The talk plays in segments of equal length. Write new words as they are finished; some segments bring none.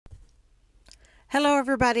Hello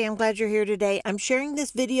everybody, I'm glad you're here today. I'm sharing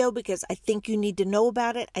this video because I think you need to know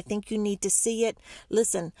about it. I think you need to see it.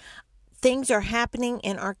 Listen, things are happening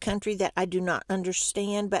in our country that I do not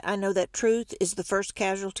understand, but I know that truth is the first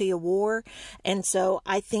casualty of war. And so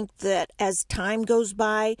I think that as time goes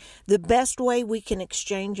by, the best way we can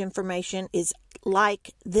exchange information is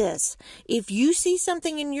like this. If you see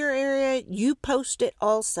something in your area, you post it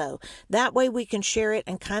also. That way we can share it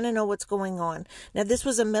and kind of know what's going on. Now, this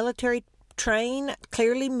was a military train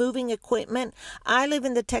clearly moving equipment. I live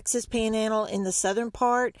in the Texas Panhandle in the southern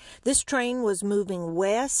part. This train was moving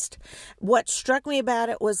west. What struck me about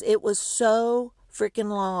it was so freaking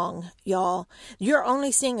long, y'all. You're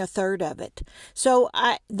only seeing a third of it. So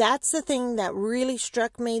that's the thing that really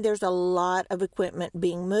struck me. There's a lot of equipment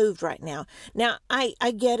being moved right now. Now, I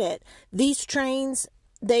get it. These trains,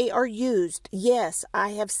 they are used. Yes,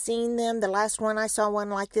 I have seen them. The last one I saw one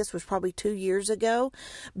like this was probably 2 years ago.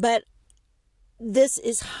 But this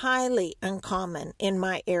is highly uncommon in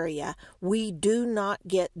my area. We do not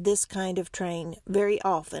get this kind of train very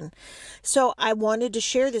often. So I wanted to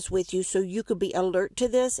share this with you so you could be alert to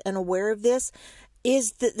this and aware of this.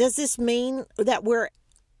 Does this mean that we're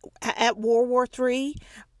at World War III?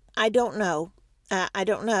 I don't know. I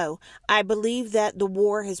don't know. I believe that the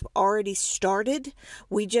war has already started.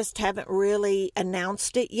 We just haven't really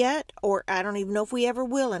announced it yet, or I don't even know if we ever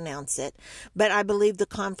will announce it. But I believe the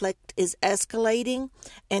conflict is escalating,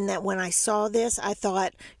 and that when I saw this, I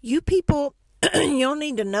thought, you people, you'll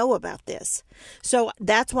need to know about this. So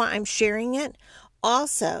that's why I'm sharing it.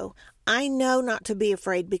 Also, I know not to be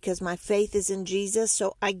afraid because my faith is in Jesus,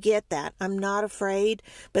 so I get that. I'm not afraid,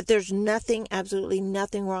 but there's nothing, absolutely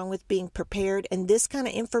nothing wrong with being prepared. And this kind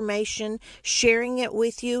of information, sharing it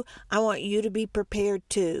with you, I want you to be prepared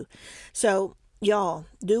too. So, y'all,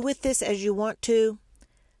 do with this as you want to.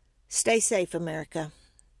 Stay safe, America.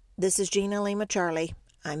 This is Gina Lima Charlie.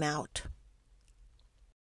 I'm out.